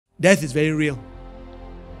Death is very real.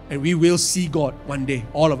 And we will see God one day,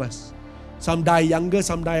 all of us. Some die younger,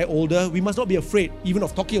 some die older. We must not be afraid even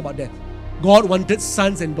of talking about death. God wanted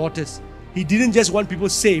sons and daughters. He didn't just want people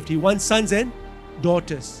saved. He wants sons and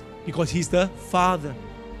daughters because He's the Father.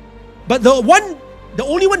 But the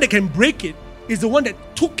only one that can break it is the one that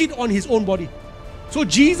took it on His own body. So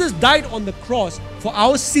Jesus died on the cross for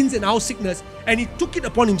our sins and our sickness, and He took it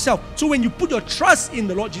upon Himself. So when you put your trust in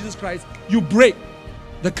the Lord Jesus Christ, you break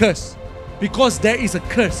the curse, because there is a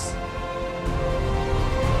curse.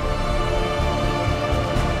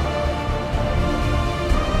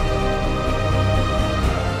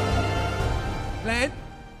 Plan,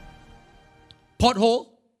 pothole,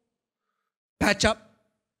 patch up,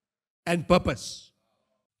 and purpose.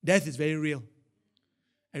 Death is very real.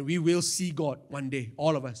 And we will see God one day,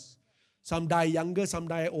 all of us. Some die younger, some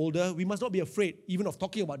die older. We must not be afraid even of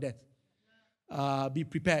talking about death. Be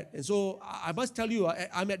prepared. And so I must tell you,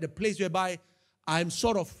 I'm at the place whereby I'm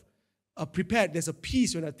sort of prepared. There's a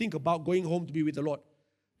peace when I think about going home to be with the Lord.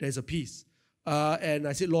 There's a peace. And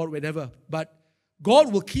I said, Lord, whenever. But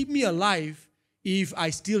God will keep me alive if I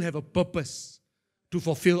still have a purpose to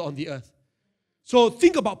fulfill on the earth. So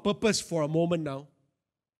think about purpose for a moment now.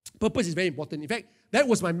 Purpose is very important. In fact, that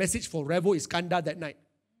was my message for Revo Iskandar that night.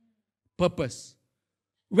 Purpose.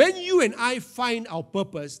 When you and I find our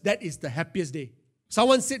purpose, that is the happiest day.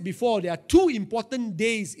 Someone said before, there are two important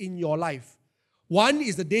days in your life. One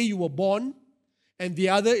is the day you were born, and the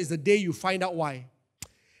other is the day you find out why.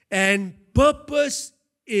 And purpose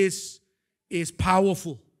is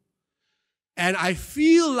powerful. And I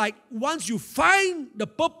feel like once you find the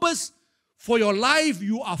purpose for your life,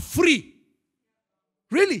 you are free.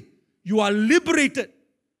 Really, you are liberated.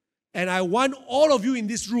 And I want all of you in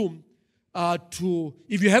this room to,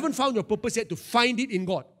 if you haven't found your purpose yet, to find it in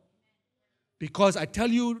God. Because I tell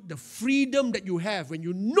you, the freedom that you have when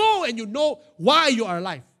you know why you are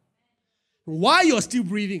alive, why you are still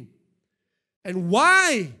breathing, and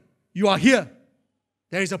why you are here.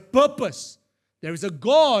 There is a purpose. There is a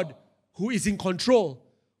God who is in control,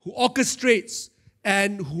 who orchestrates,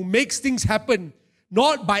 and who makes things happen,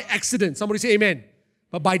 not by accident. Somebody say amen.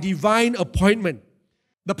 But by divine appointment.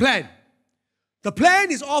 The plan. The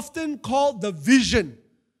plan is often called the vision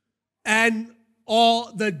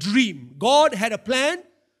or the dream. God had a plan,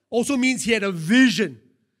 also means He had a vision.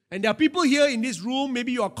 And there are people here in this room,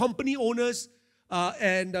 maybe you are company owners,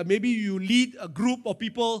 and maybe you lead a group of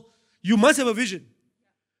people. You must have a vision.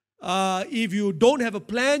 If you don't have a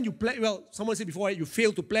plan, you plan. Well, someone said before, you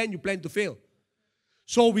fail to plan, you plan to fail.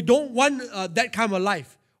 So we don't want that kind of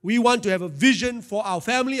life. We want to have a vision for our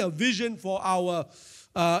family, a vision for our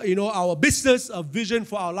business, a vision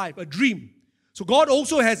for our life, a dream. So God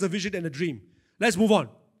also has a vision and a dream. Let's move on.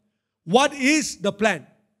 What is the plan?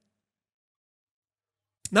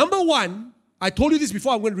 Number one, I told you this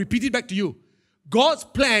before, I'm going to repeat it back to you. God's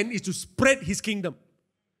plan is to spread His kingdom.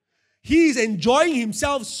 He is enjoying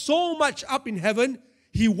Himself so much up in heaven,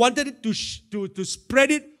 He wanted it to spread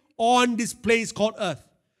it on this place called earth.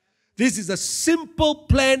 This is a simple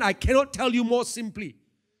plan. I cannot tell you more simply.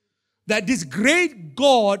 That this great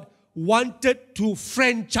God wanted to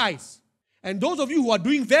franchise. And those of you who are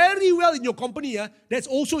doing very well in your company, that's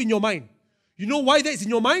also in your mind. You know why that's in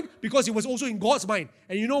your mind? Because it was also in God's mind.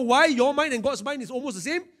 And you know why your mind and God's mind is almost the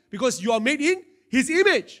same? Because you are made in His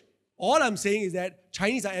image. All I'm saying is that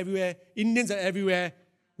Chinese are everywhere, Indians are everywhere.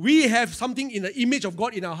 We have something in the image of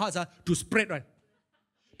God in our hearts to spread, right?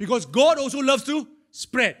 Because God also loves to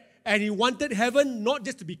spread. And He wanted heaven not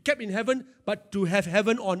just to be kept in heaven, but to have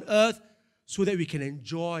heaven on earth so that we can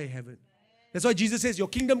enjoy heaven. That's why Jesus says, your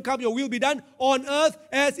kingdom come, your will be done on earth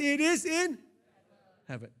as it is in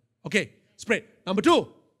heaven. Okay, spread. Number two,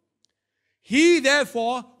 He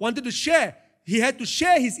therefore wanted to share. He had to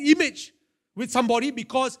share His image with somebody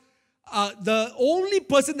because the only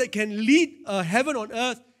person that can lead heaven on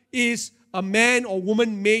earth is a man or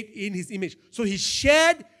woman made in His image. So He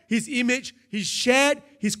shared His image, He shared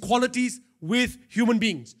His qualities with human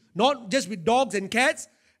beings. Not just with dogs and cats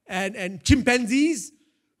and chimpanzees,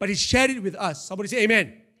 but He shared it with us. Somebody say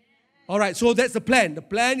amen. All right, so that's the plan. The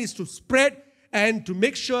plan is to spread and to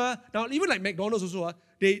make sure. Now, even like McDonald's also,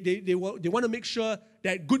 they want to make sure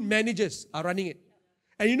that good managers are running it.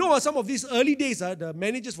 And you know, some of these early days, the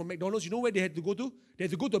managers from McDonald's, you know where they had to go to? They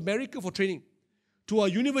had to go to America for training. To a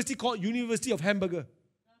university called University of Hamburger.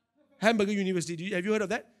 Hamburger University. Have you heard of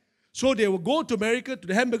that? So they will go to America, to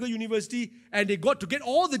the Hamburger University, and they got to get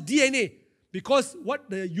all the DNA. Because what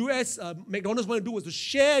the US McDonald's wanted to do was to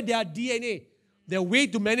share their DNA, their way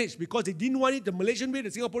to manage, because they didn't want it the Malaysian way, the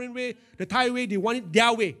Singaporean way, the Thai way, they wanted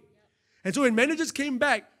their way. And so when managers came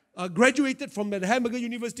back, graduated from the Hamburger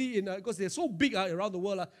University because they're so big around the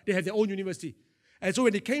world. They have their own university. And so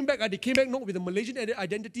when they came back not with a Malaysian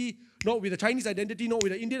identity, not with a Chinese identity, not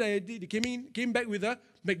with an Indian identity. They came back with a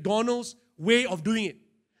McDonald's way of doing it.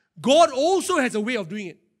 God also has a way of doing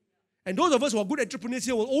it. And those of us who are good entrepreneurs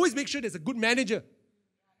here will always make sure there's a good manager.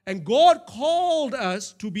 And God called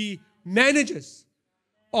us to be managers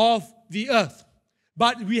of the earth.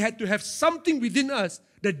 But we had to have something within us.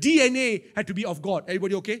 The DNA had to be of God.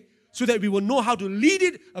 Everybody okay? So that we will know how to lead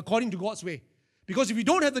it according to God's way. Because if we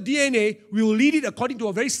don't have the DNA, we will lead it according to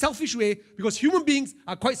a very selfish way, because human beings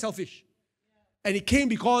are quite selfish. And it came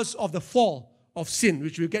because of the fall of sin,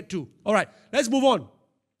 which we'll get to. All right, let's move on.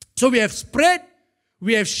 So we have spread,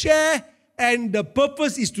 we have share, and the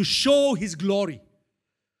purpose is to show His glory.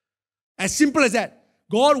 As simple as that.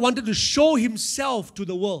 God wanted to show Himself to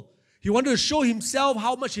the world. He wanted to show Himself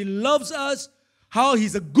how much He loves us, how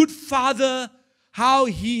He's a good Father, how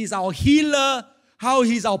He is our healer, how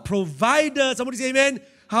He's our provider. Somebody say amen.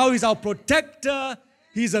 How He's our protector.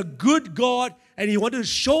 He's a good God, and He wanted to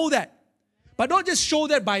show that. But not just show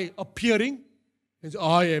that by appearing and say,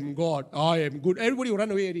 I am God, I am good. Everybody will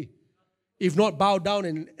run away already. If not, bow down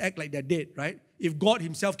and act like they're dead, right? If God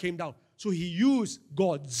Himself came down. So He used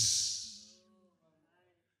gods,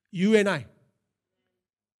 you and I,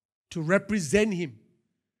 to represent Him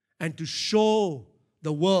and to show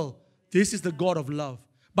the world this is the God of love.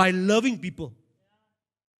 By loving people.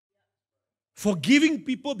 Forgiving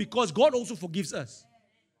people because God also forgives us.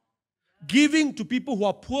 Giving to people who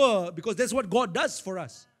are poor because that's what God does for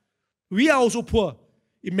us. We are also poor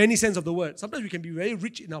in many sense of the word. Sometimes we can be very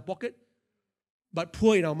rich in our pocket, but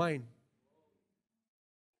poor in our mind.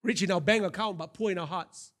 Rich in our bank account, but poor in our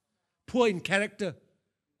hearts. Poor in character,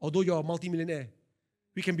 although you're a multimillionaire.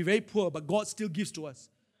 We can be very poor, but God still gives to us.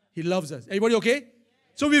 He loves us. Everybody okay?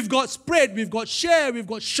 So we've got spread, we've got share, we've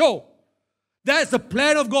got show. That's the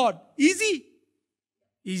plan of God. Easy?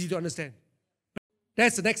 Easy to understand.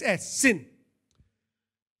 That's the next S, sin.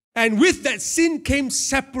 And with that sin came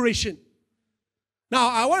separation. Now,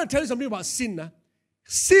 I want to tell you something about sin.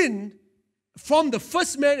 Sin from the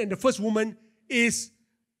first man and the first woman is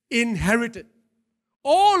inherited.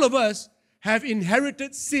 All of us have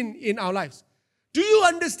inherited sin in our lives. Do you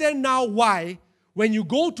understand now why when you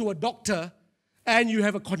go to a doctor and you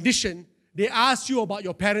have a condition, they ask you about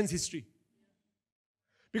your parents' history?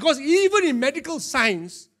 Because even in medical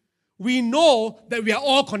science, we know that we are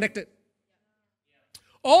all connected.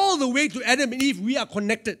 All the way to Adam and Eve, we are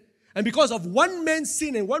connected. And because of one man's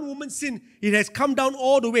sin and one woman's sin, it has come down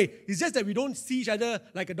all the way. It's just that we don't see each other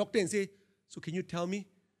like a doctor and say, so can you tell me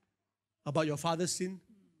about your father's sin?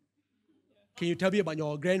 Can you tell me about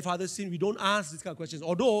your grandfather's sin? We don't ask these kind of questions.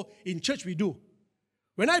 Although in church we do.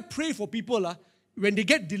 When I pray for people, when they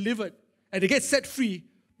get delivered and they get set free,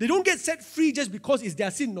 they don't get set free just because it's their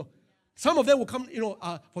sin, no. Some of them will come,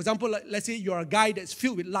 for example, let's say you're a guy that's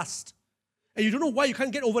filled with lust. And you don't know why you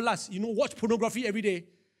can't get over lust. Watch pornography every day.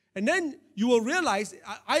 And then you will realize,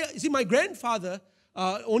 see, my grandfather,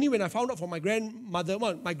 only when I found out from my grandmother,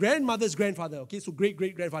 my grandmother's grandfather, okay, so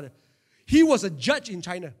great-great-grandfather, he was a judge in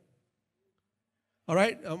China. All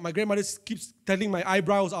right? My grandmother keeps telling my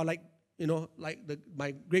eyebrows are like,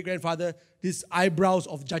 my great-grandfather, these eyebrows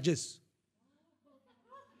of judges.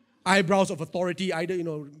 Eyebrows of authority, either,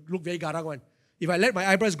 look very garang one. If I let my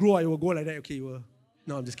eyebrows grow, I will go like that. Okay,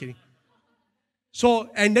 no, I'm just kidding. So,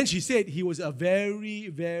 and then she said he was a very,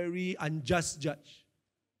 very unjust judge.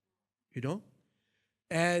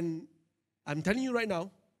 And I'm telling you right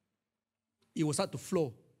now, it will start to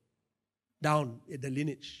flow down in the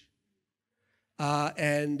lineage.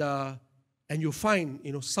 And you'll find,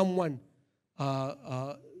 someone,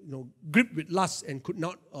 gripped with lust and could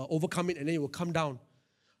not overcome it, and then it will come down.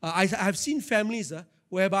 I've seen families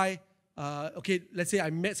whereby, let's say I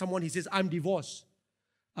met someone, he says, I'm divorced.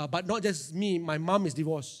 But not just me, my mom is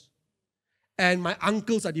divorced. And my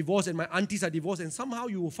uncles are divorced and my aunties are divorced. And somehow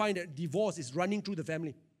you will find that divorce is running through the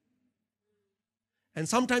family. And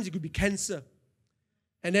sometimes it could be cancer.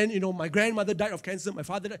 And then, my grandmother died of cancer, my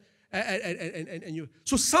father died. And you.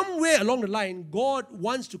 So somewhere along the line, God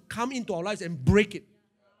wants to come into our lives and break it.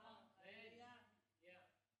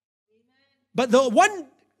 But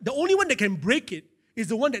the only one that can break it is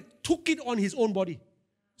the one that took it on His own body.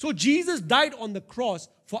 So Jesus died on the cross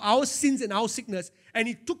for our sins and our sickness, and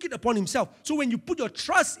He took it upon Himself. So when you put your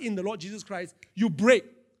trust in the Lord Jesus Christ, you break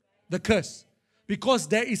the curse. Because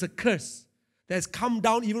there is a curse that has come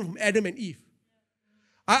down even from Adam and Eve.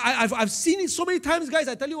 I've seen it so many times, guys.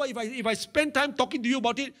 I tell you what, if I spend time talking to you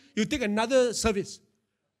about it, you'll take another service.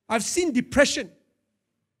 I've seen depression.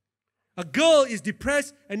 A girl is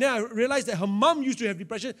depressed, and then I realized that her mom used to have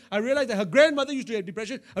depression. I realized that her grandmother used to have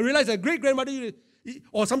depression. I realized that her great-grandmother used to,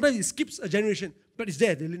 or sometimes it skips a generation, but it's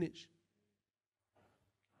there, the lineage.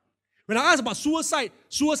 When I ask about suicide,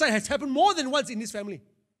 suicide has happened more than once in this family.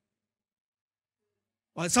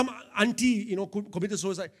 Or some auntie, committed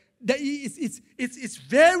suicide. It's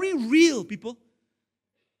very real, people.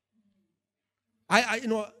 I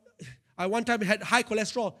one time had high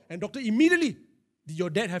cholesterol, and doctor immediately, did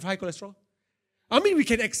your dad have high cholesterol? I mean, we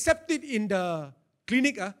can accept it in the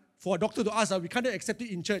clinic for a doctor to ask. We can't accept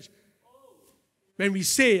it in church. When we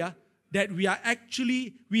say that we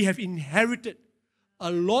have inherited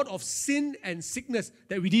a lot of sin and sickness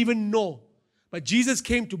that we didn't even know. But Jesus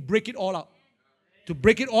came to break it all up. To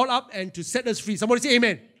break it all up and to set us free. Somebody say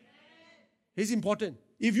amen. It's important.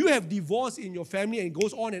 If you have divorce in your family and it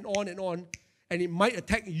goes on and on and on, and it might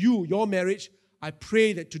attack you, your marriage, I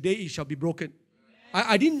pray that today it shall be broken.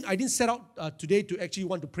 I didn't set out today to actually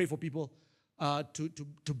want to pray for people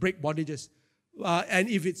to break bondages. And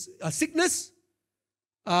if it's a sickness,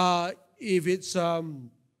 if it's a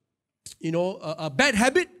bad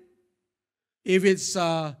habit, if it's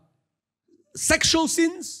sexual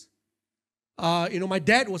sins, my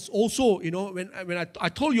dad was also, when I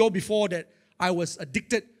told you all before that I was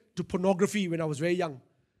addicted to pornography when I was very young.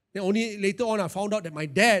 Then only later on I found out that my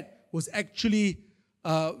dad was actually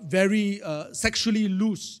very sexually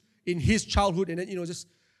loose in his childhood, and then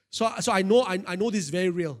so I know this is very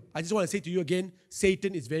real. I just want to say to you again,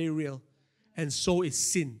 Satan is very real, and so is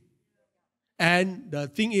sin. And the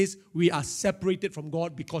thing is, we are separated from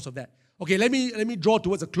God because of that. Okay, let me draw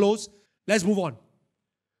towards a close. Let's move on.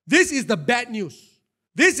 This is the bad news.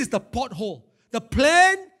 This is the pothole. The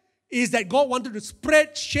plan is that God wanted to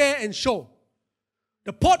spread, share, and show.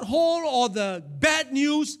 The pothole or the bad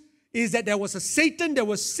news is that there was a Satan, there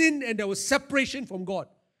was sin, and there was separation from God.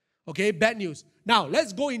 Okay, bad news. Now,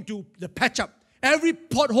 let's go into the patch up. Every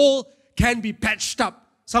pothole can be patched up.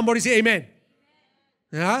 Somebody say amen.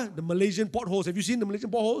 Yeah, the Malaysian potholes. Have you seen the Malaysian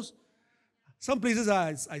potholes? Some places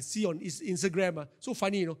I see on Instagram, so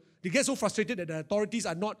funny, They get so frustrated that the authorities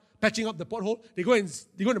are not patching up the pothole. They're going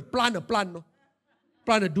to plant a plant,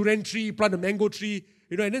 plant a durian tree, plant a mango tree,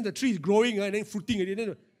 and then the tree is growing and then fruiting. And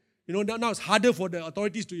then, now it's harder for the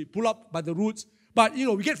authorities to pull up by the roots. But,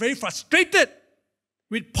 we get very frustrated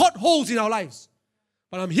with potholes in our lives.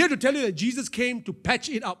 But I'm here to tell you that Jesus came to patch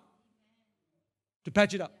it up. To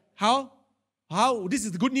patch it up. How? This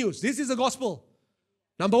is the good news. This is the gospel.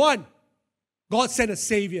 Number one, God sent a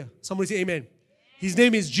Savior. Somebody say amen. His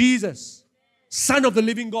name is Jesus, Son of the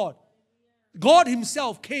living God. God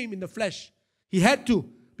himself came in the flesh. He had to,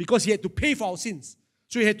 because he had to pay for our sins.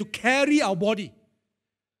 So he had to carry our body.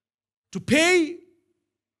 To pay,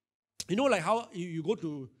 like how you go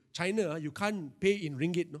to China, you can't pay in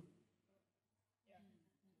ringgit, no?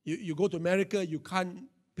 You go to America, you can't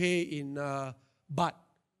pay in baht.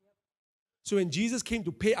 So when Jesus came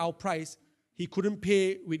to pay our price, he couldn't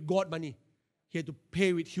pay with God money. He had to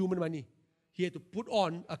pay with human money. He had to put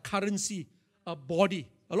on a currency, a body.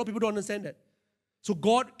 A lot of people don't understand that. So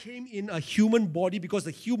God came in a human body because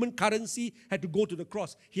the human currency had to go to the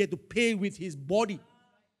cross. He had to pay with his body,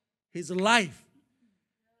 his life.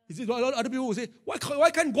 Other people will say,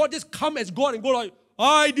 why can't God just come as God and go like,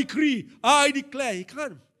 I decree, I declare? He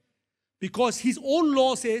can't. Because his own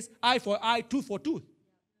law says, eye for eye, tooth for tooth.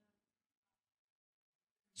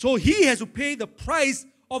 So he has to pay the price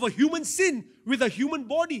of a human sin with a human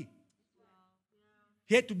body.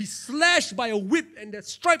 He had to be slashed by a whip and the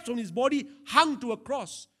stripes on his body hung to a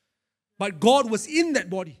cross. But God was in that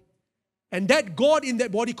body. And that God in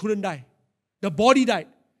that body couldn't die. The body died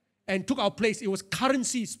and took our place. It was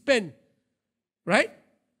currency spent, right?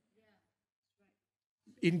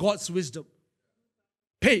 In God's wisdom.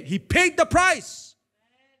 Paid. He paid the price.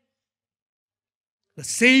 The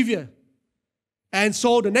Savior. And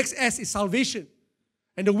so the next S is salvation.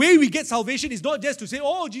 And the way we get salvation is not just to say,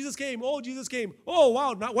 oh, Jesus came, oh, Jesus came. Oh,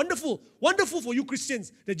 wow, wonderful. Wonderful for you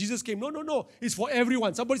Christians that Jesus came. No. It's for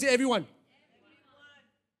everyone. Somebody say everyone.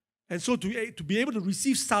 And so to be able to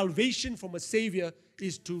receive salvation from a Savior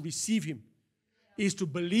is to receive Him. Is to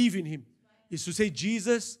believe in Him. Is to say,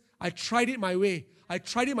 Jesus, I tried it my way. I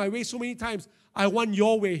tried it my way so many times. I want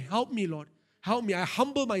your way. Help me, Lord. Help me. I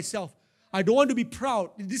humble myself. I don't want to be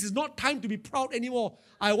proud. This is not time to be proud anymore.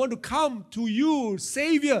 I want to come to you,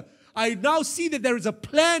 Savior. I now see that there is a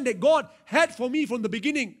plan that God had for me from the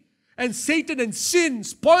beginning. And Satan and sin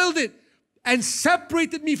spoiled it and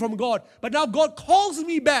separated me from God. But now God calls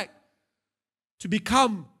me back to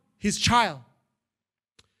become His child.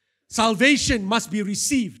 Salvation must be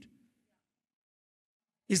received.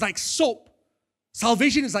 It's like soap.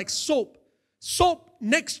 Salvation is like soap. Soap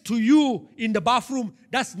next to you in the bathroom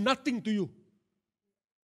does nothing to you.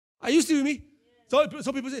 Are you still with me? So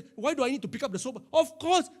people say, why do I need to pick up the soap? Of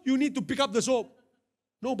course you need to pick up the soap.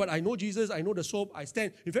 No, but I know Jesus, I know the soap, I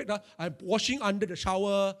stand. In fact, I'm washing under the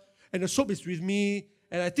shower, and the soap is with me,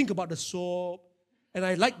 and I think about the soap, and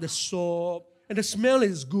I like the soap, and the smell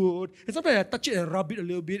is good. And sometimes I touch it and rub it a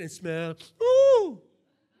little bit and smell. Ooh!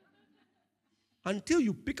 Until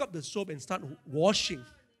you pick up the soap and start washing,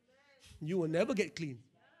 you will never get clean.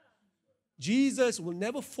 Jesus will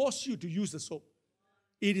never force you to use the soap.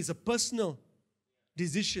 It is a personal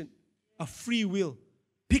decision, a free will.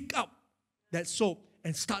 Pick up that soap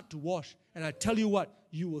and start to wash. And I tell you what,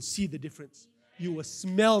 you will see the difference. You will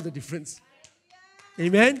smell the difference.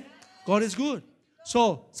 Amen? God is good.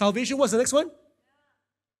 So, salvation, what's the next one?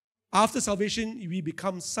 After salvation, we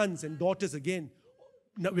become sons and daughters again.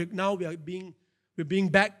 Now we're being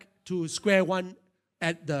back to square one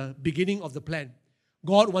at the beginning of the plan.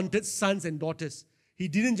 God wanted sons and daughters. He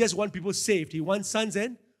didn't just want people saved. He wants sons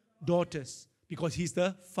and daughters because He's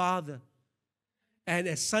the Father. And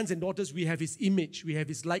as sons and daughters, we have His image. We have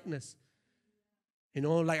His likeness. You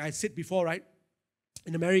know, like I said before, right?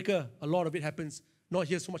 In America, a lot of it happens. Not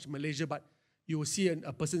here so much in Malaysia, but you will see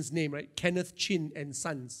a person's name, right? Kenneth Chin and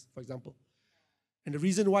Sons, for example. And the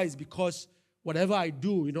reason why is because whatever I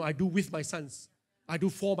do, you know, I do with my sons. I do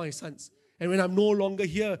for my sons. And when I'm no longer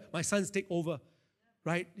here, my sons take over,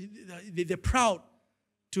 right? They're proud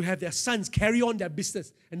to have their sons carry on their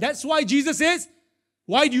business. And that's why Jesus says,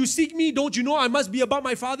 why do you seek me? Don't you know I must be about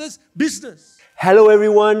my Father's business? Hello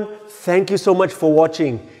everyone, thank you so much for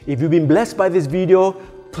watching. If you've been blessed by this video,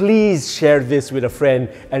 please share this with a friend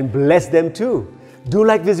and bless them too. Do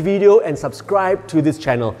like this video and subscribe to this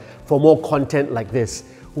channel for more content like this.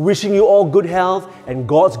 Wishing you all good health and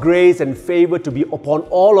God's grace and favor to be upon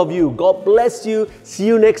all of you. God bless you. See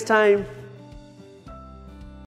you next time.